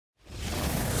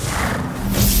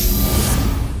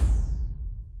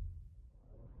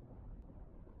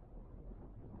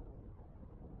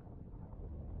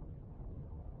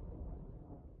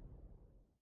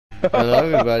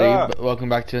Hello everybody, welcome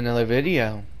back to another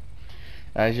video.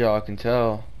 As y'all can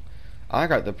tell, I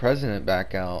got the president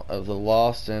back out of the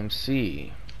Lost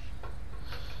MC.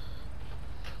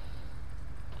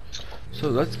 So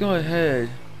let's go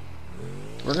ahead.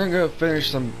 We're gonna go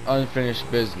finish some unfinished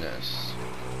business.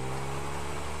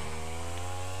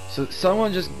 So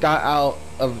someone just got out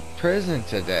of prison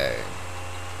today.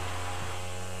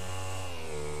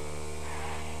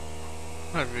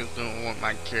 I really don't want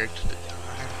my character to die.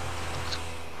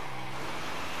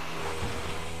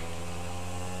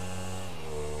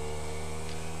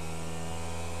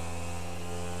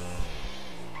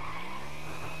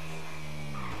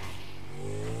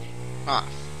 Ah.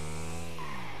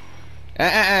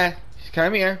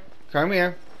 Come here. Come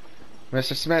here.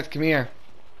 Mr. Smith, come here.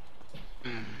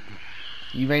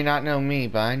 You may not know me,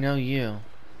 but I know you.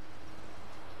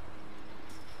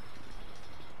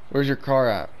 Where's your car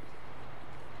at?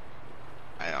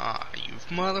 You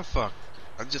motherfucker.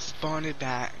 I just spawned it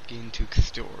back into the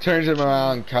store. Turns him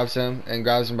around, cuffs him, and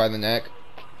grabs him by the neck.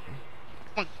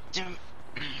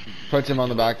 Puts him on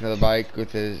the back of the bike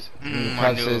with his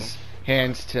cuffs his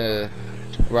hands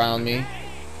around me,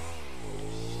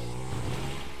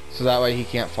 so that way he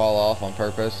can't fall off on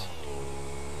purpose.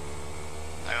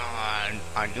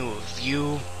 I knew it was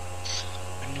you.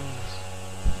 I knew.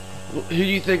 Who do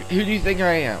you think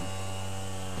I am?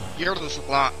 You're the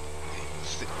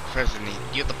president.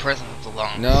 You're the president of the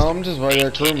law. No, I'm just a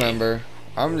regular crew member.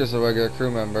 I'm just a regular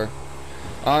crew member.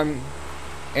 I'm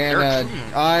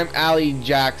Allie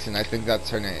Jackson. I think that's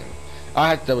her name.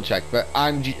 I have to double check, but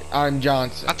I'm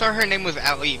Johnson. I thought her name was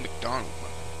Allie McDonald.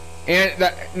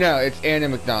 No, it's Anna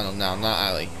McDonald now, not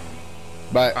Allie.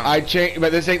 But I changed.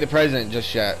 But this ain't the president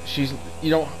just yet.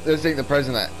 This ain't the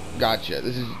president that got you.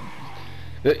 This is,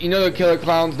 you know, the Killer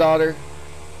Clown's daughter.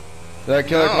 The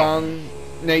Killer Clown,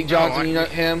 Nate Johnson. You know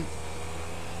him.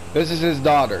 This is his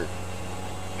daughter.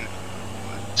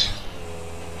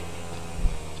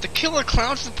 The Killer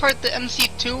Clown's the part of the MC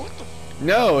too.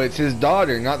 No, it's his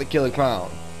daughter, not the Killer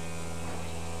Clown.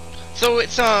 So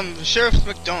it's Sheriff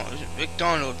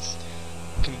McDonald's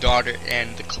daughter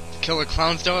and the Killer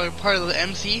Clown's daughter part of the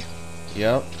MC?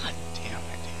 Yep. God damn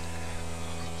it.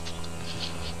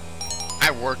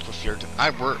 I worked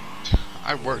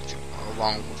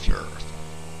along with your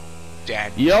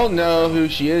dad. You don't know who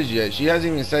she is yet. She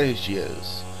hasn't even said who she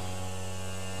is.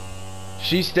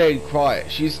 She stayed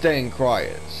quiet. She's staying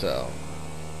quiet, so.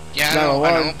 Yeah, I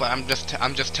know, but I'm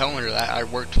just telling her that I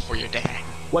worked for your dad.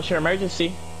 What's your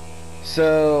emergency?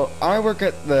 So I work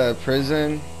at the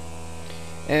prison,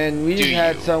 and we just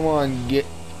had someone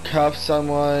cuff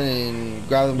someone and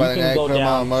grab them by the neck, put them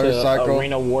on a motorcycle. To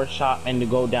Arena Workshop and to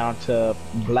go down to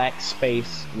Black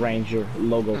Space Ranger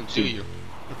logo. Do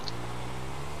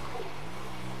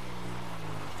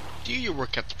you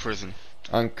work at the prison?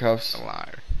 Uncuffs. A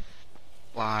liar.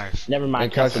 Lies. Never mind.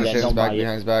 And cuffs his hands back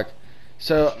behind his back.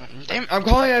 So I'm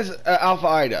calling as Alpha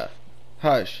Ida.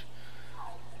 Hush.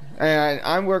 And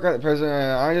I work at the prison,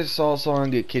 and I just saw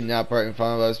someone get kidnapped right in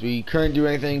front of us. We couldn't do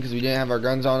anything because we didn't have our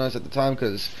guns on us at the time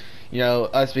because, you know,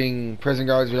 us being prison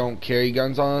guards, we don't carry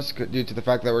guns on us due to the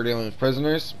fact that we're dealing with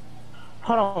prisoners.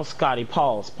 Hold on, Scotty.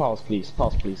 Pause, please.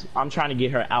 Pause, please. I'm trying to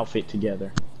get her outfit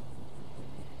together.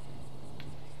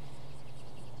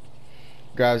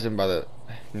 Grabs him by the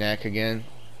neck again.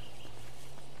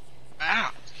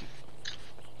 Ow.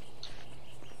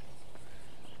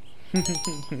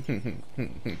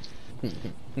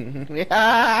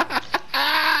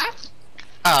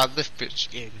 This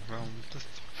bitch getting wrong.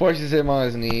 Forces him on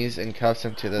his knees and cuffs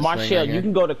him to the Marshall, you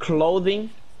can go to clothing,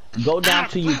 go down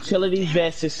to utility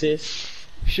vests.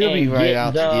 She'll be right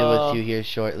out to deal with you here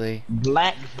shortly.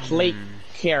 Black plate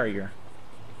carrier.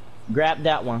 Grab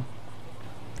that one.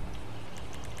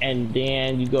 And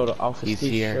then you go to office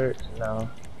t-shirts. No.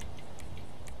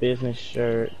 Business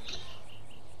shirts.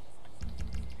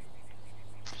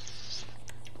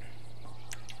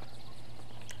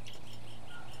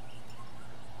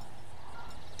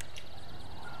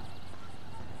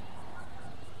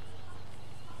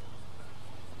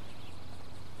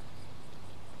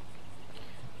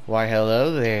 Why,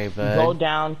 hello there, bud. Go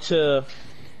down to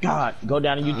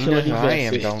utility you know I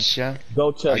am, don't ya?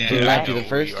 Go to Black the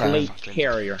first plate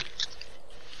carrier.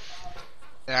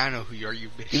 I know who you are, you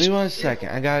bitch. Give me 1 second.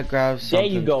 I gotta grab something.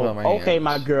 There you go. To my Okay, hands.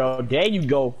 my girl. There you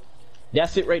go.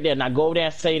 That's it right there. Now go over there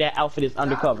and say that outfit is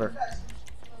undercover.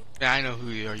 Yeah, I know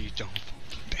who you are, you don't.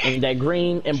 And that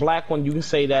green and black one, you can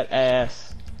say that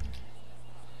as.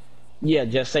 Yeah,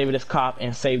 just save it as cop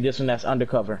and save this one that's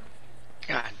undercover.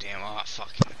 God damn, oh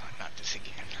fucking not this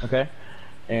again. Okay.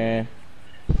 And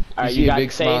You see a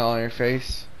big smile on your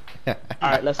face.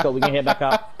 Alright, let's go. We can head back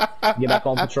out. Get back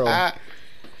on patrol.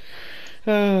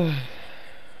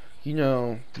 You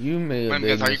know, you may have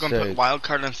been Are you gonna put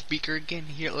wildcard on speaker again?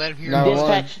 Here, let him hear.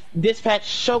 No. Dispatch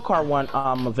show car 1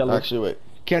 available. Actually, wait.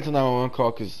 Cancel 911 call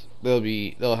because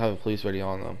they'll have a police ready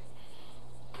on them.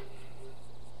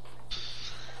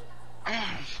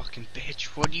 Oh, fucking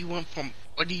bitch! What do you want from?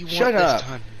 What do you want Shut up. this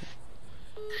time?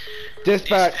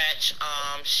 Dispatch.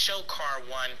 Show car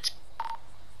 1.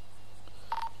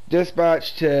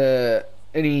 Dispatch to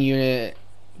any unit.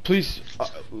 Please.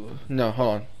 No,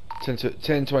 hold on.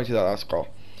 10-20 that last call.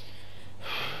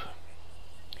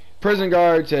 Prison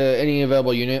guard to any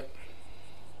available unit.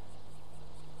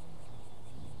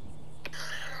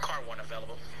 Car 1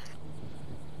 available.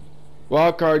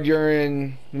 Wildcard, you're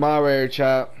in moderator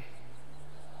chat.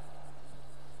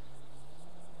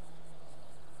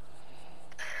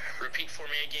 Repeat for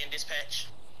me again, dispatch.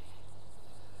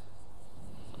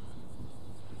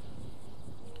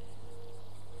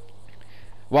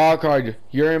 Wildcard,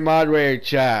 you're in moderator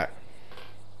chat.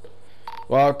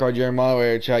 Wildcard, you're in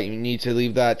moderator chat. You need to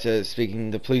leave that to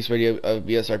speaking the police radio of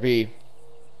BSRP.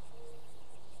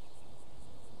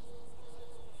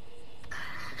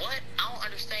 What? I don't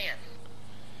understand.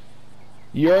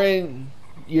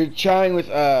 You're chatting with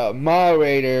a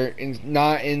moderator and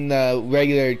not in the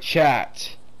regular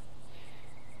chat.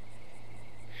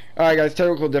 Alright guys,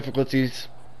 technical difficulties.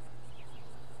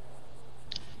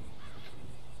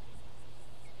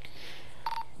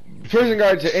 Prison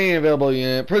guard to any available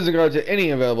unit. Prison guard to any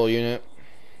available unit.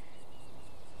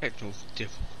 Technical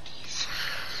difficulties.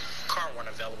 Car 1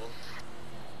 available.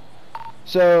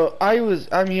 So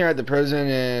I'm here at the prison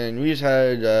and we just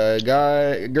had a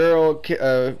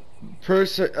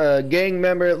gang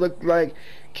member it looked like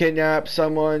kidnapped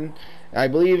someone. I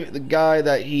believe the guy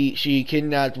that she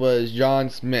kidnapped was John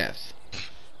Smith.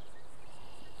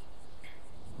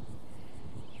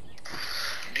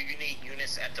 Do you need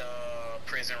units at the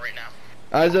prison right now?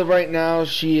 As of right now,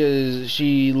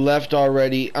 she left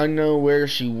already. Unknown where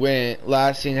she went.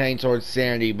 Last seen heading towards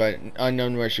Sandy, but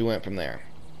unknown where she went from there.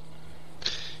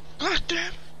 God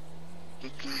damn.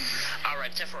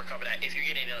 Alright, 10-4 cover that. If you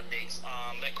get any updates,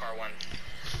 let car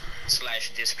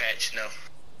 1/dispatch know.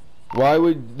 Why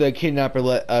would the kidnapper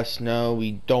let us know?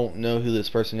 We don't know who this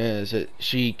person is.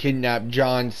 She kidnapped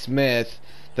John Smith,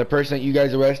 the person that you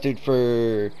guys arrested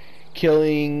for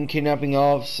kidnapping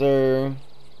officer.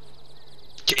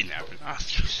 Kidnapping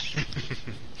officer.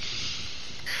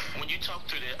 When you talk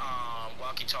through the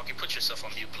walkie-talkie, put yourself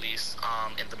on mute, please.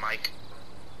 In the mic.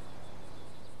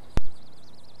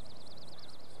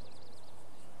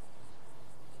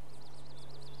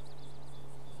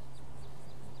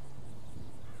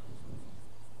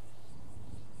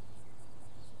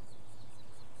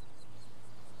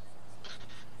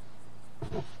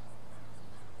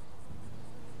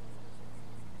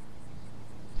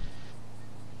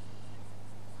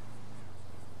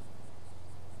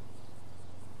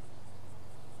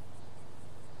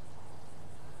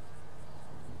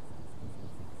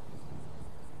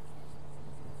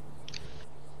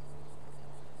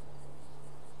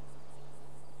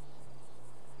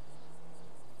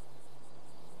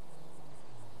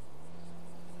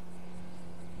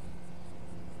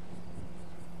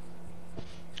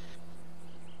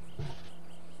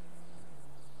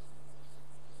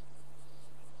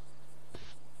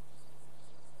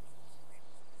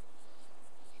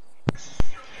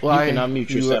 Well, you can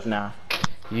unmute yourself now.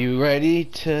 You ready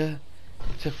to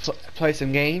play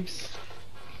some games?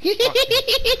 You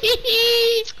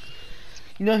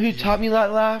know who taught me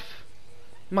that laugh?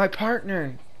 My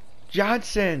partner,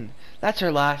 Johnson. That's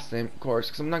her last name, of course,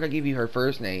 because I'm not gonna give you her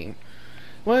first name.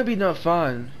 Wouldn't it be no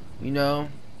fun, you know?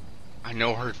 I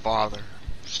know her father.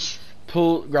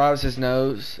 Grabs his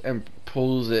nose and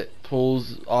pulls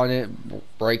on it,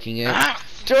 breaking it. Ah!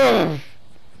 Ugh.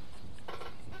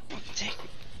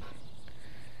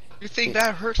 You think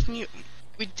that hurts me?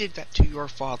 We did that to your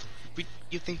father.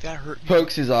 You think that hurt me?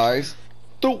 Pokes his eyes.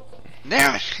 Doop.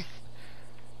 Damn it!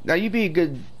 Now you be a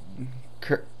good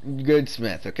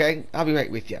Smith, okay? I'll be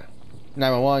right with you.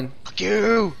 911. Fuck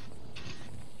you!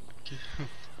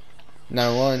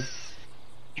 911.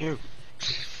 You.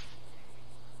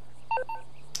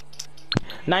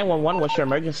 911, what's your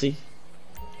emergency?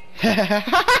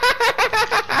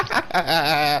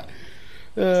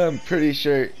 I'm pretty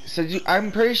sure. So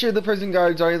I'm pretty sure the prison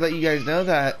guards already let you guys know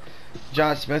that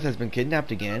John Smith has been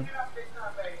kidnapped again.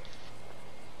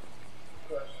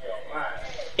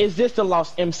 Is this the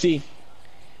lost MC?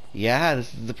 Yeah,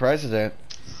 this is the president.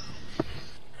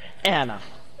 Anna,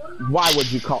 why would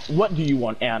you call? What do you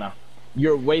want, Anna?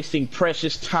 You're wasting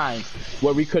precious time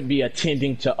where we could be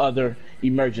attending to other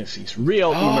emergencies,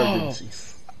 real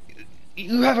emergencies.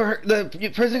 You haven't heard, the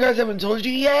prison guards haven't told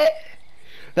you yet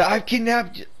that I've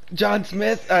kidnapped John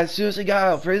Smith as soon as he got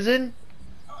out of prison?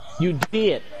 You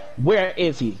did. Where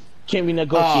is he? Can we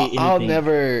negotiate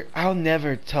anything? I'll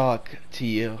never talk to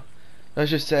you. Let's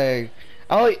just say,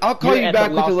 I'll call You're you at back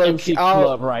the with the Lost MC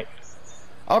Club, right?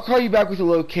 I'll call you back with the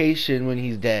location when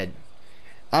he's dead.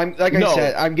 Like I No.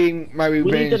 said, I'm getting my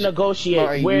revenge. We need to negotiate.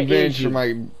 My Where revenge is you? for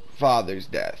my father's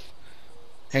death.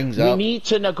 Hangs We up. need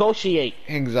to negotiate.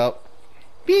 Hangs up.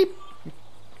 Beep.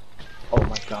 Oh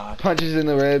my god. Punches in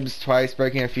the ribs twice,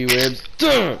 breaking a few ribs.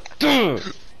 Duh, duh.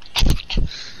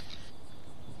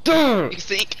 Duh. You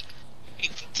think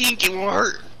it will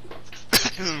hurt?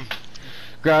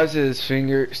 Grabs his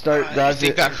finger. I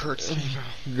think that hurts.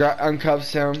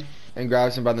 Uncuffs him and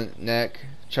grabs him by the neck,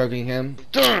 choking him.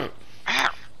 Duh.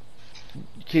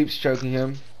 Keeps choking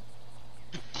him.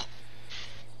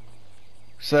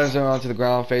 Slams him onto the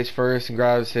ground face first and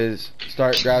grabs his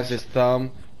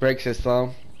thumb, breaks his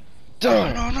thumb. No.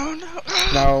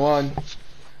 911.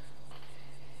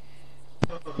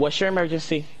 What's your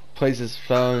emergency? Places his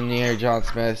phone near John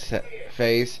Smith's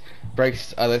face, breaks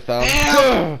his other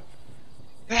thumb.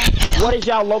 What is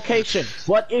your location?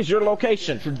 What is your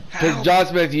location? For John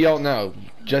Smith, you don't know.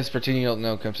 Just pretend you don't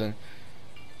know, Crimson.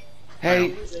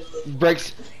 Hey,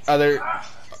 breaks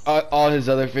all his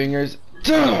other fingers.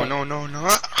 No.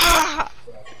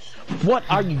 What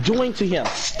are you doing to him?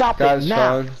 Stop Grabs it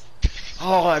now. phone.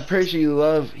 Oh, I'm pretty sure you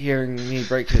love hearing me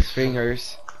break his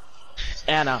fingers.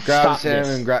 Anna, Grabs stop him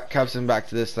this. and cuffs him back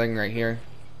to this thing right here.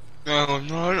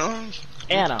 No.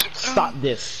 Anna, stop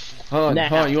this. Hold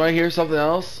Now. on. You want to hear something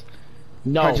else?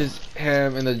 No. Punches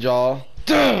him in the jaw.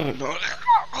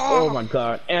 Oh my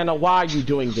god. Anna, why are you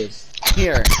doing this?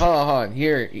 Here, hold on.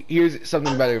 Here's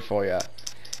something better for you.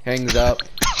 Hangs up.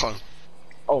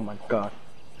 Oh my god.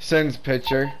 Sends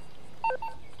picture.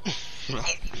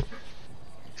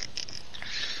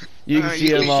 You can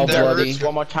see him all bloody.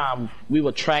 One more time. We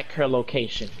will track her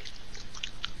location.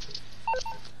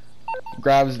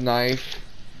 Grabs knife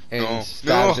and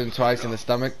stabs him twice in the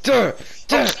stomach.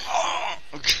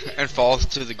 And falls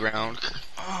to the ground.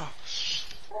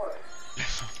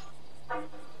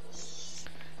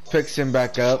 Picks him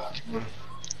back up.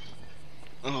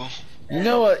 Oh. You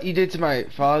know what you did to my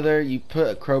father? You put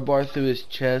a crowbar through his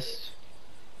chest.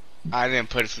 I didn't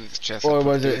put it through his chest. Or I put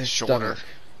was through it his shoulder? stomach?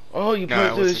 Oh, you put No, it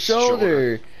it through was his his shoulder.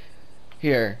 shoulder.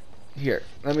 Here.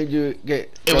 Let me do It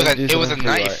was a something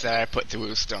knife right. that I put through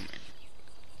his stomach.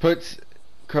 Puts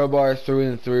crowbar through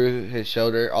and through his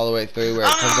shoulder, all the way through where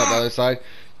it comes out the other side.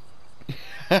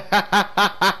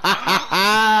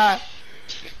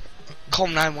 Call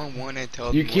 911 and tell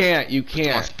them. You can't. Put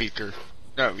them on speaker.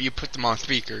 No, you put them on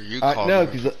speaker. You call No,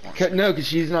 them. because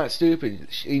she's not stupid.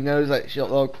 She knows that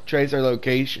she'll trace our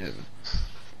location.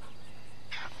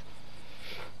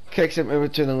 Kicks him over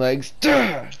to the legs.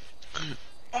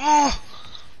 Oh,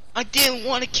 I didn't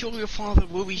want to kill your father,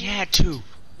 but we had to.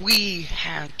 We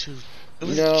had to. It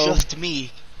was just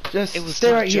me. Just It was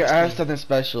stay not right here. just I have me. something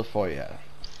special for you.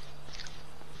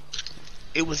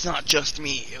 It was not just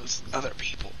me. It was other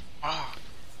people. Ah.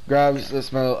 Grabs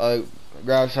this metal.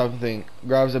 Grabs something.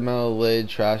 Grabs a metal lid.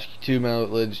 Two metal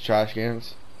lids. Trash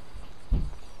cans.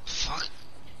 Fuck.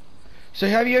 So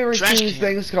have you ever Trash seen these can.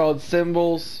 things called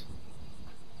symbols?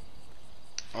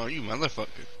 Oh, you motherfucker.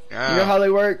 You know how they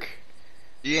work?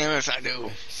 Yes, I do.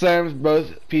 Slams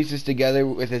both pieces together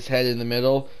with his head in the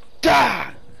middle.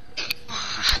 Da!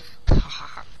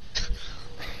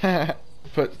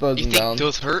 Throws You him think down.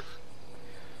 those hurt?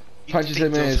 You Punches think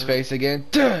him in those his hurt? face again.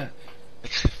 Duh!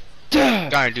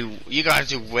 Duh! You gotta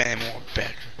do way more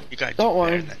better. You gotta do Don't better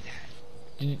worry. than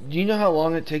that. Do you know how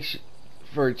long it takes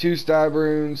for 2 stab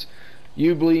wounds,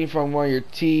 you bleeding from one of your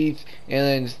teeth,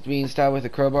 and then being stabbed with a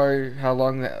crowbar? How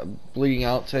long that bleeding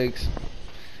out takes?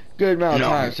 Good amount of No.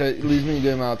 time, so it leaves me a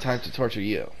good amount of time to torture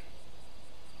you.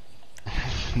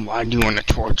 Why do you want to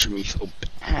torture me so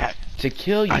bad? To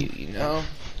kill you, you know?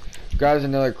 Grabs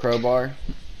another crowbar,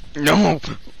 No.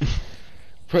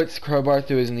 puts crowbar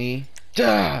through his knee.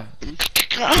 Duh!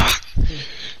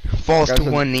 Falls Grabs to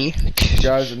a- one knee.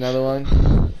 Grabs another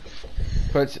one,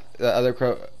 puts the other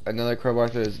another crowbar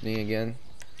through his knee again.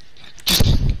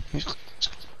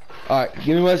 Alright,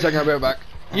 give me 1 second, I'll be right back.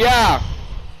 Yeah!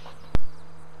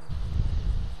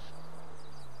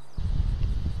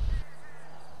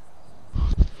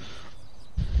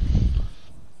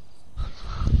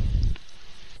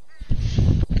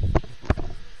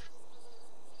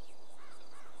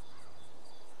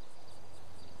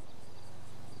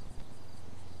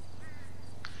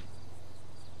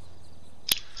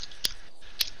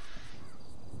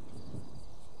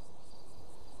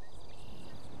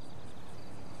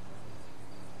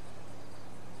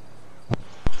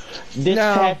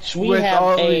 Dispatch, we with have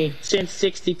all a the-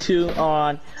 1062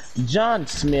 on John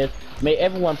Smith. May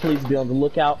everyone please be on the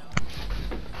lookout.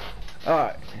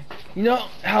 You know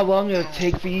how long it'll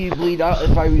take for you to bleed out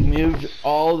if I removed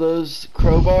all those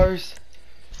crowbars?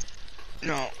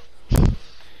 No.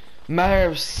 Matter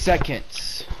of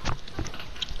seconds.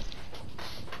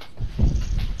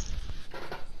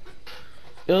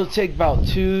 It'll take about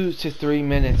 2 to 3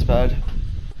 minutes, bud.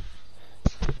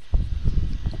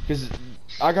 Because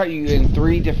I got you in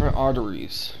 3 different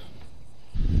arteries.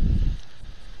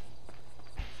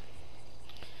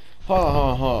 Hold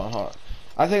on.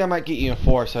 I think I might get you in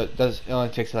 4, so it only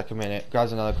takes like a minute.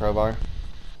 Grabs another crowbar.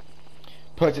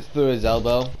 Puts it through his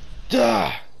elbow.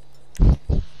 Duh!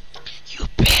 You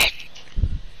bitch!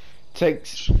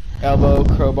 Takes elbow,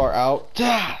 crowbar out.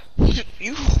 Duh!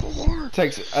 You whore!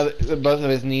 Takes both of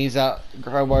his knees out,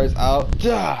 crowbars out.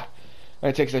 Duh!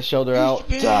 And takes his shoulder out.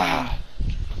 Duh!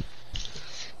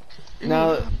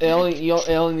 Now it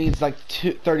only needs like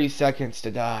 30 seconds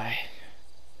to die.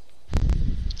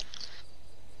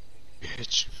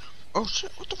 Bitch. Oh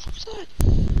shit, what the fuck is that?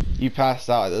 You passed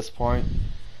out at this point.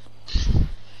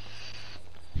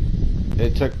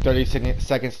 It took 30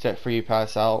 seconds for you to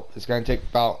pass out. It's gonna take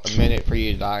about a minute for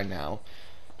you to die now.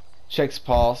 Checks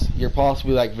pulse. Your pulse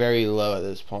will be like very low at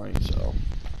this point, so.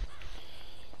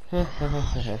 Gonna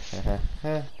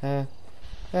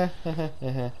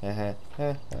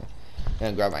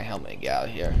grab my helmet and get out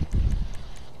of here.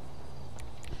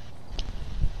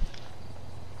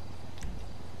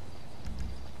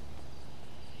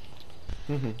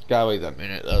 Gotta wait that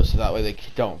minute though, so that way they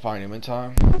don't find him in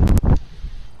time.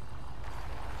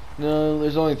 No,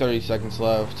 there's only 30 seconds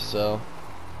left, so.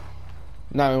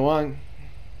 911.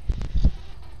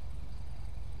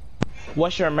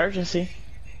 What's your emergency?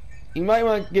 You might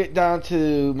want to get down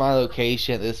to my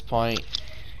location at this point.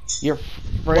 Your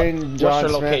friend John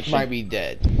Smith location? might be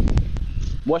dead.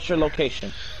 What's your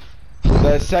location?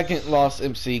 The second Lost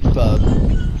MC Club.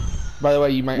 By the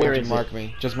way, you might Where have to is mark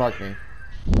me. Just mark me.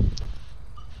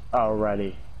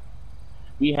 Alrighty.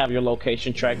 We have your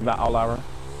location tracked by all our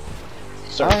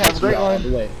I have a great on one.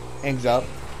 the way. Hangs up.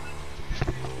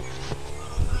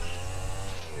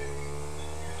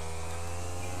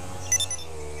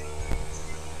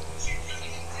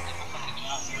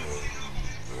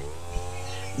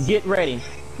 Get ready.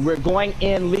 We're going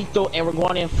in lethal and we're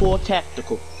going in full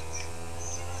tactical.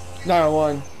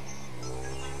 911.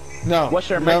 No. What's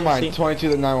your Never emergency? mind. 22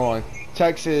 to 911.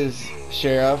 Texas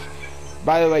Sheriff.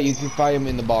 By the way, you can find him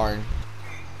in the barn.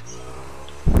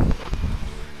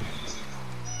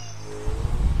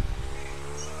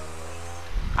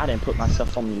 I didn't put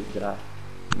myself on mute, did I?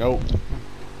 Nope.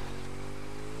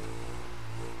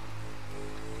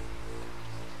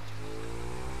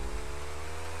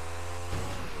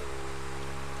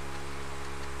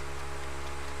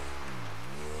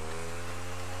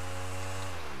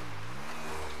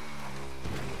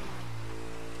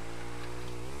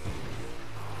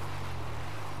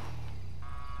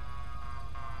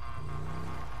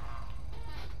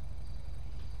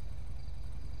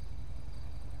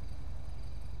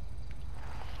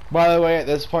 By the way, at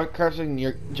this point,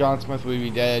 Carson, John Smith would be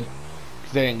dead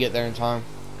because they didn't get there in time.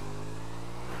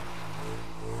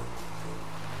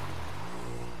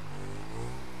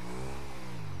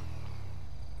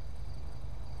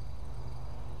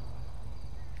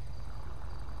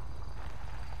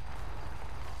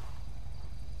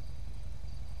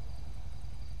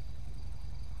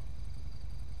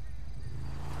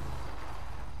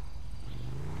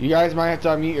 You guys might have to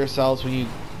unmute yourselves when you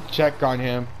check on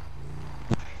him.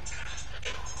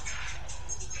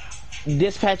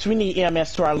 Dispatch, we need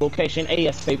EMS to our location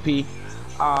ASAP.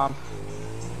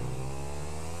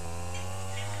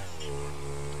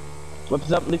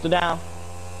 Weapons up, lethal down.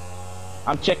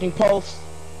 I'm checking pulse.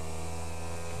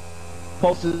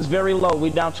 Pulse is very low.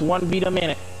 We're down to 1 beat a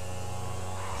minute.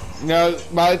 No,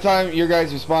 by the time your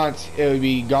guys' response, it would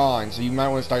be gone. So you might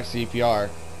want to start CPR.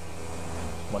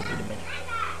 1 beat a minute.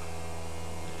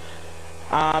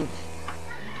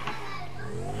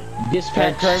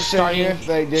 Dispatch Crimson, starting even if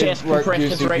they did chest work do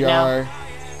compressions CPR, right now.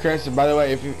 Crimson, by the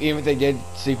way, even if they did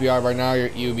CPR right now,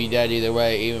 you would be dead either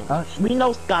way. Even We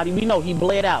know, Scotty. We know he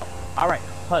bled out. All right,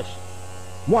 hush.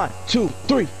 1, 2,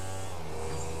 3.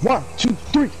 1, 2,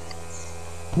 3.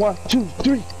 1, 2,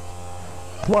 3.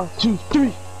 1, 2, 3.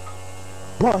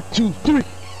 1, 2, 3.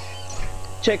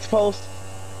 Checks post.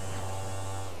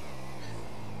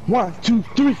 1, 2,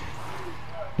 3.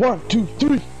 1, 2,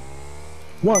 3.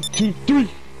 1, 2, 3.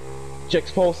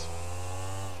 Checks pulse.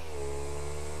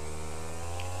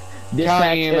 Dispatch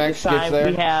County at EMX this time, gets there.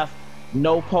 we have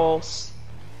no pulse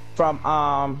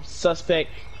from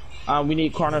suspect We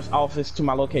need coroner's office to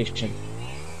my location.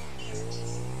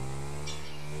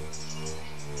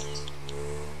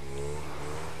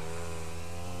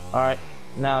 Alright,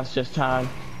 now it's just time.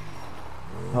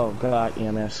 Oh god,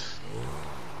 EMS.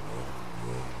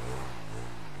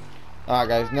 Alright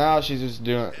guys, now she's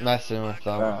just messing with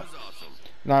them.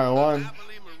 911.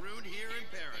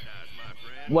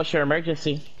 What's your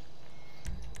emergency?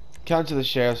 Come to the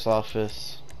sheriff's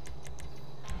office.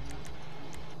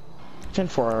 10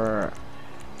 for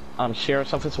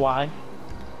sheriff's office. Why?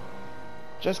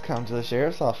 Just come to the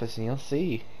sheriff's office and you'll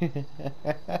see.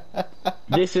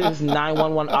 This is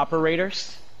 911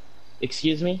 operators.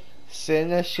 Excuse me?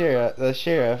 Send the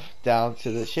sheriff down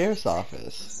to the sheriff's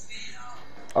office.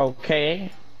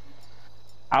 Okay.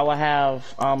 I will have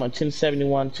a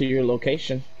 1071 to your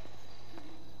location.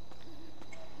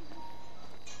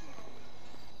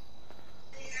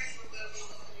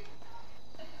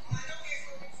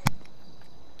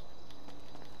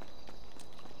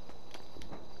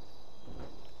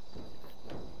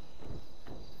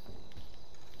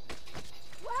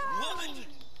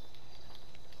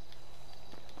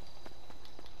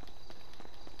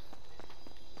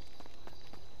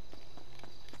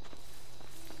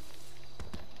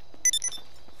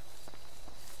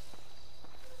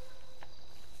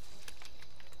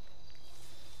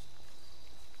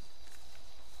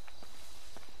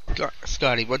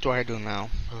 Scotty, what do I do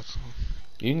now?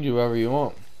 You can do whatever you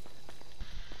want.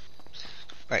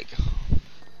 Like,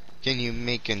 can you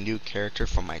make a new character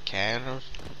for my cat or a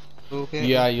little bit?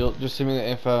 Yeah, you'll just send me the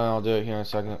info and I'll do it here in a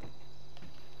second.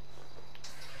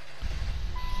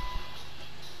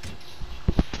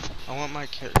 I want my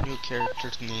new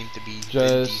character's name to be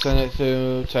Just send it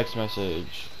through text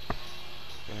message.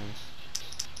 Okay.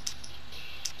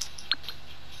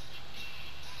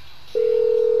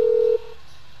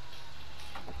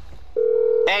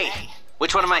 Hey,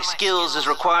 which one of my skills is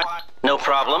required? No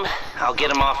problem. I'll get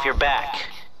them off your back.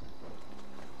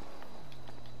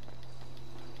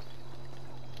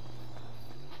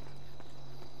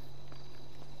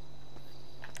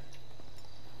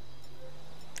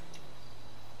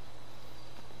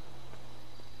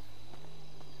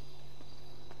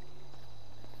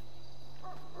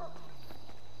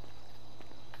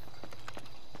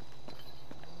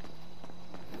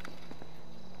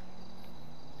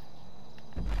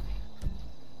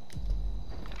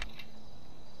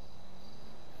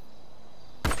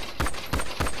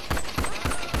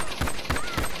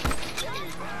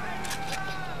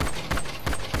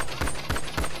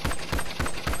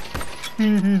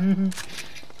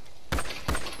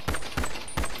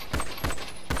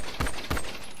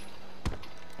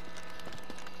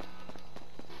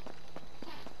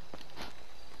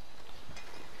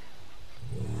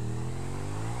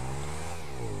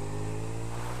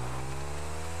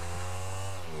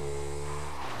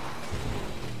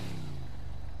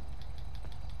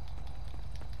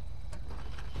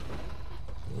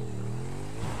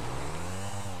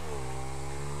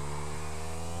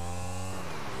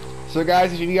 So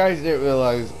guys, if you guys didn't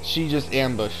realize, she just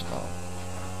ambushed them.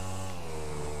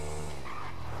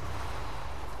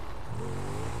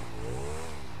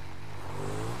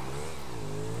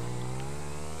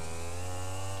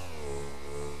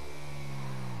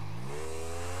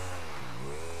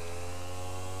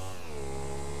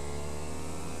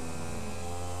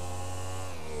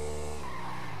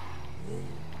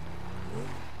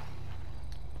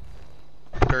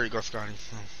 There you go, Scotty.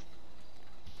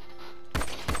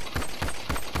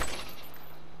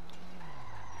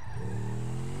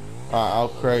 Alright, I'll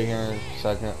create here in a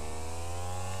second.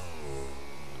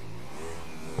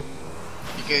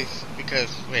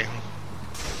 Because wait,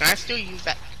 can I still use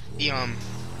that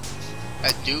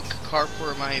that Duke car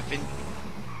for my event?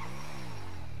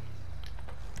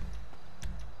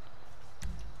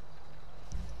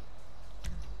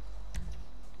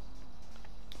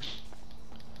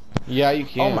 Yeah, you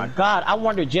can. Oh my god, I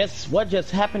wonder what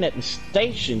just happened at the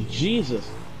station. Jesus.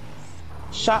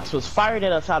 Shots was fired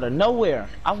at us out of nowhere.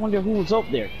 I wonder who was up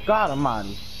there. God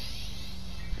almighty.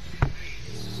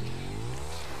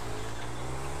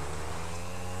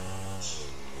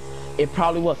 It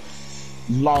probably was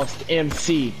Lost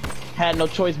MC. Had no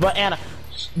choice but Anna.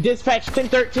 Dispatch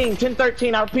 1013,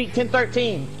 1013, I repeat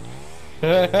 1013.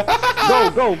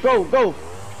 Go.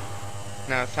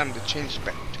 Now it's time to change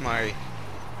back to my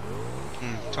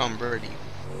Tom Brady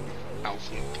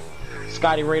outfit.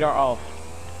 Scotty, radar off.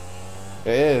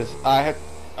 It is. I have.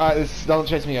 Alright, don't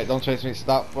chase me yet. Don't chase me.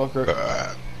 Stop, fucker.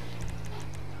 Alright,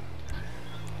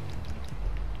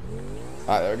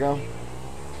 there we go.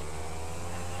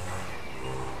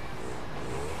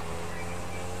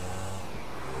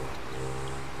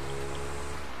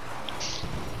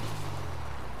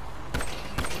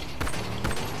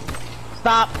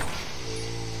 stop.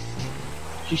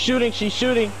 She's shooting, she's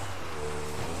shooting.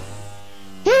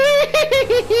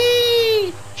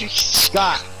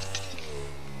 Scott.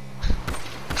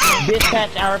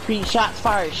 Dispatch, I repeat, shots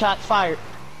fired, shots fired.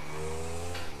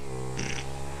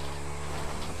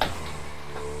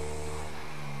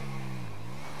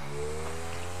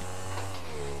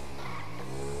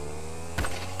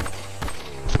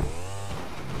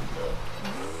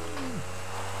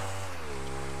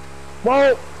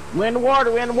 Whoa! We're in the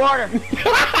water, we're in the water.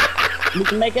 We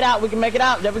can make it out, we can make it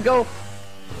out. There we go.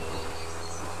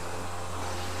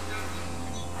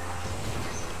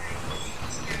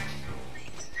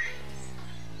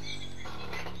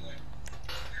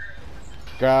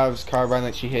 Grabs carbine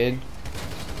that she hid.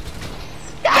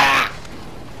 Ah!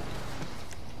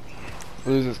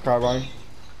 Loses carbine.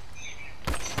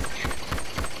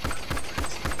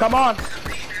 Come on.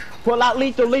 Pull out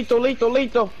lethal, lethal, lethal,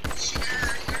 lethal.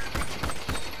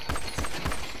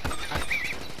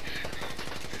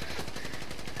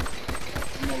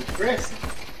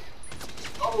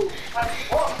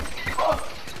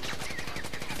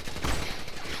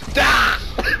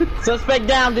 Suspect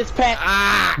down, dispatch.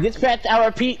 Dispatch, I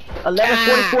repeat,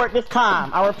 1144 at this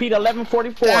time. I repeat,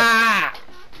 1144.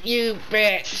 You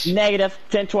bitch. Negative,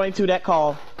 1022, that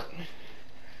call.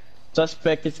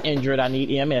 Suspect is injured, I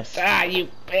need EMS. You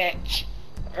bitch.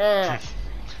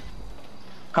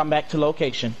 Come back to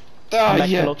location. Come back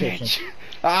you to location. Bitch.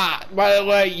 By the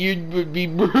way, you would be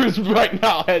bruised right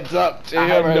now, heads up. Too.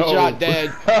 I know. Shot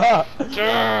dead.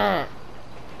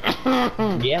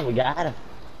 Yeah, we got him.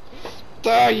 You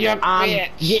bitch.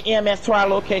 Get EMS to our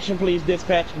location, please,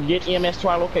 dispatch. Get EMS to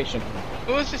our location.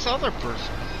 Who is this other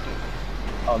person?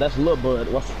 Oh, that's Lil Bud.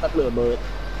 What's that, Lil Bud?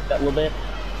 That Lil Bud?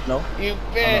 No? You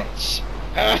bitch.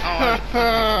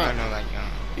 I know that guy.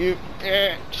 You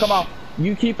bitch. Come on.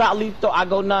 You keep out lethal, I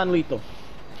go non-lethal.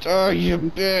 You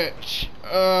bitch.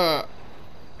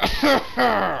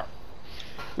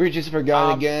 We just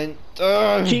forgot again.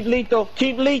 Keep lethal.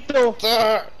 Keep lethal.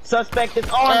 Suspect is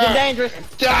armed and dangerous.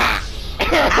 I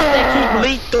keep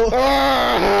lethal.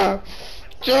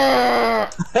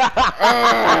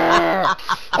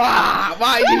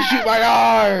 Why did you shoot my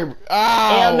arm?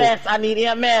 Ow. EMS, I need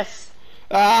EMS.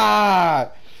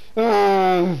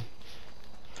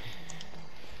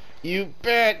 You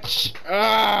bitch.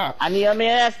 I need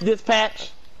EMS,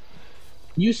 dispatch.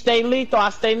 You stay lethal,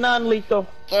 I stay non-lethal.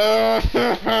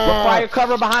 Require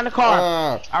cover behind the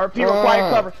car. I repeat, require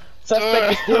cover.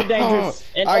 Suspect is still dangerous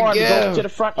and armed. Go to the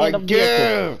front end of the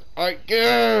vehicle. I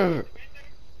give.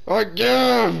 You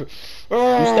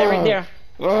stay right there.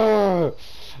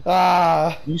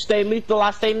 You stay lethal, I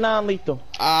stay non-lethal.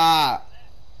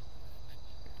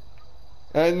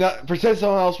 And pretend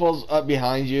someone else was up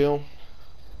behind you.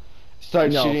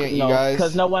 Start shooting at you guys.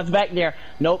 Because no one's back there.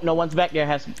 Nope, no one's back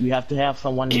there. You have to have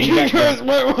someone back there.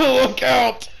 Look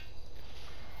out!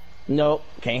 Nope,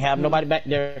 can't have nobody back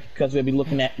there because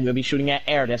we'll be shooting at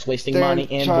air. That's wasting money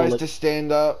and tries bullets. to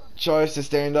stand up. Tries to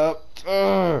stand up.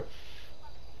 I'm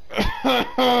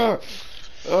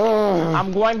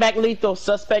going back lethal.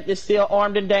 Suspect is still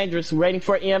armed and dangerous. Waiting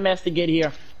for EMS to get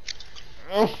here.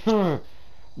 By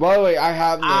the way, I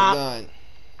have no gun.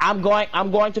 I'm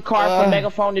going to car for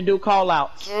megaphone to do call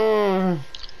outs.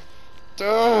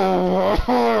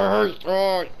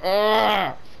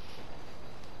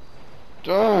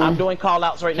 I'm doing call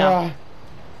outs right now.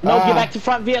 No, get back to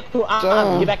front vehicle.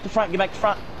 Get back to front, get back to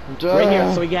front. Right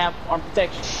here so we can have arm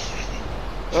protection.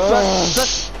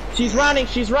 She's running,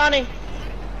 she's running.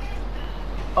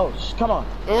 Oh, come on.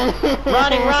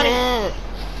 Running.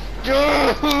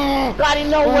 Roddy,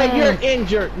 no way, you're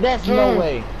injured. That's no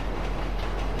way.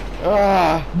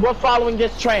 We're following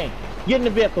this train. Get in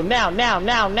the vehicle now. We're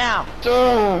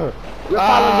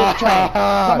following this train.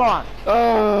 Come on.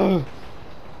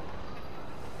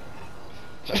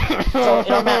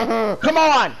 Come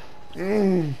on.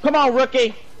 Come on,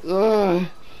 rookie.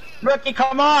 Rookie,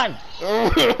 come on.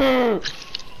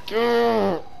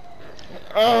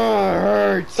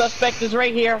 Hurts. Suspect is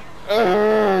right here.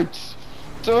 Hurts.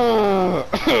 I'm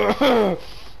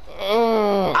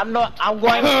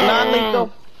going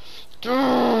non-lethal.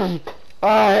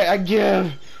 I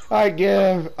give.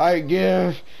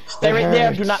 Stay right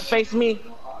there. Do not face me.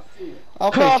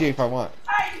 I'll face you if I want.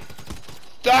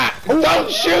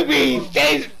 Don't shoot me!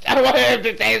 I want him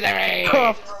to taser me!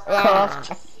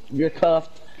 Cuffed. You're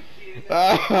cuffed.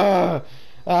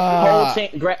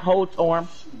 Hold arm.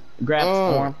 Grab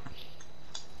arm.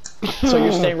 So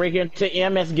you're staying right here until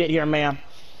EMS get here, ma'am.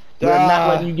 We're not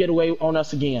letting you get away on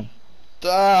us again.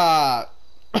 I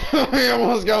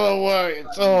almost got away.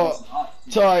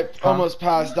 Till I almost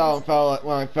passed out and fell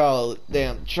when I fell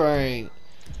damn train.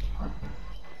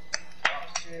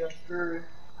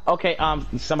 Okay,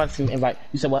 somebody's gonna invite.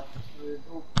 You said what?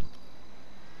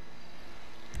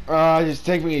 Just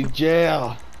take me to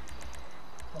jail.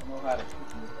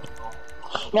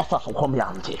 That's not from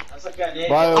Community.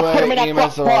 By the I put him in way, that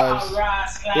EMS crock pot.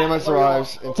 arrives. EMS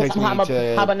arrives and takes me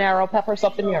to. Habanero peppers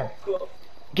up in here.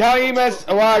 County EMS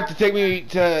arrived to take me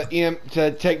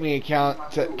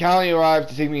County arrived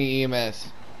to take me to EMS.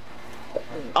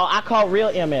 Oh, I call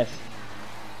real MS.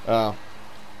 Oh.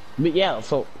 But yeah,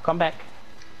 so come back.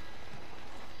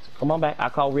 Come on back. I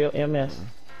call real MS.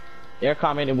 They're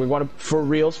coming, and we're going to for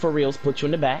reals, put you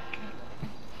in the back.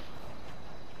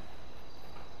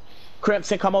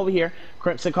 Crimson, come over here.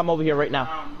 Crimson, come over here right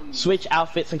now. Switch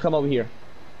outfits and come over here.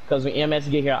 Because when EMS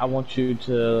get here, I want you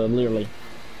to literally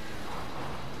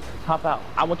hop out.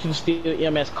 I want you to steal the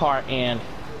EMS car, and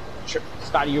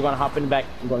Scotty, you're going to hop in the back.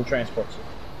 I'm going to transport you.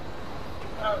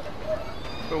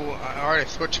 Oh, I already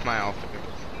switched my outfit.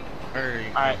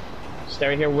 Alright. Stay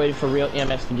right here waiting for real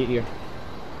EMS to get here.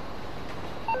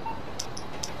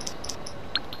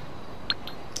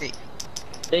 Hey.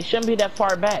 They shouldn't be that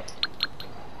far back.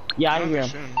 Yeah, I hear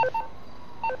him.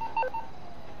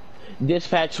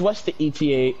 Dispatch, what's the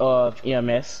ETA of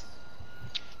EMS?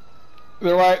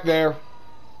 They're right there.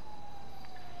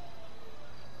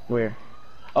 Where?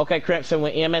 Okay, Crimson,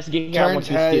 when EMS get here, I want Turns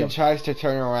you to head steal. and tries to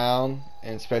turn around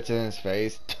and spits it in his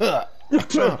face.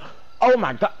 Oh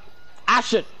my god. I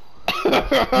should. They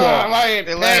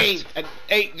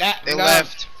left. They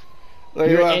left.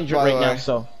 You're injured right now,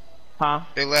 so. Huh?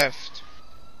 They left.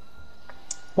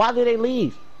 Why did they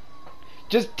leave?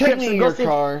 Just take me in your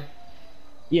car.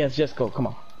 Yes, just go. Come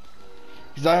on.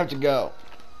 Because I have to go.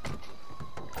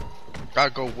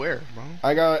 Gotta go where, bro?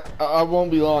 I won't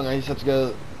be long. I just have to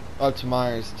go up to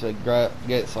Myers to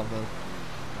get something.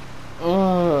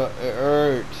 Ugh, it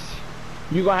hurts.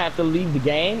 You gonna have to leave the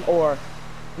game, or?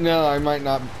 No, I might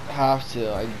not have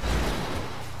to.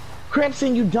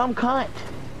 Crimson, you dumb cunt.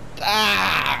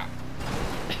 Ah!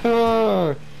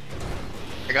 I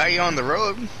got you on the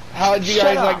road. How did you Shut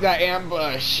guys up. like that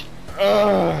ambush?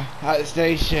 At the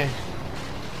station.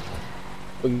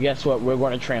 But guess what? We're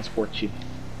going to transport you.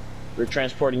 We're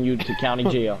transporting you to county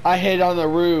jail. I hid on the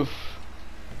roof.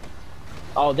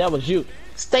 Oh, that was you.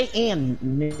 Stay in,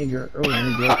 nigger. Oh,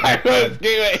 nigger. I was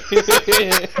doing.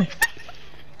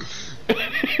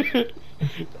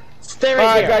 Stay right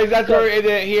Alright there. guys, that's where we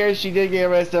ended it here. She did get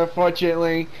arrested,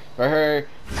 unfortunately for her.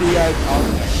 See you guys all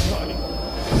next.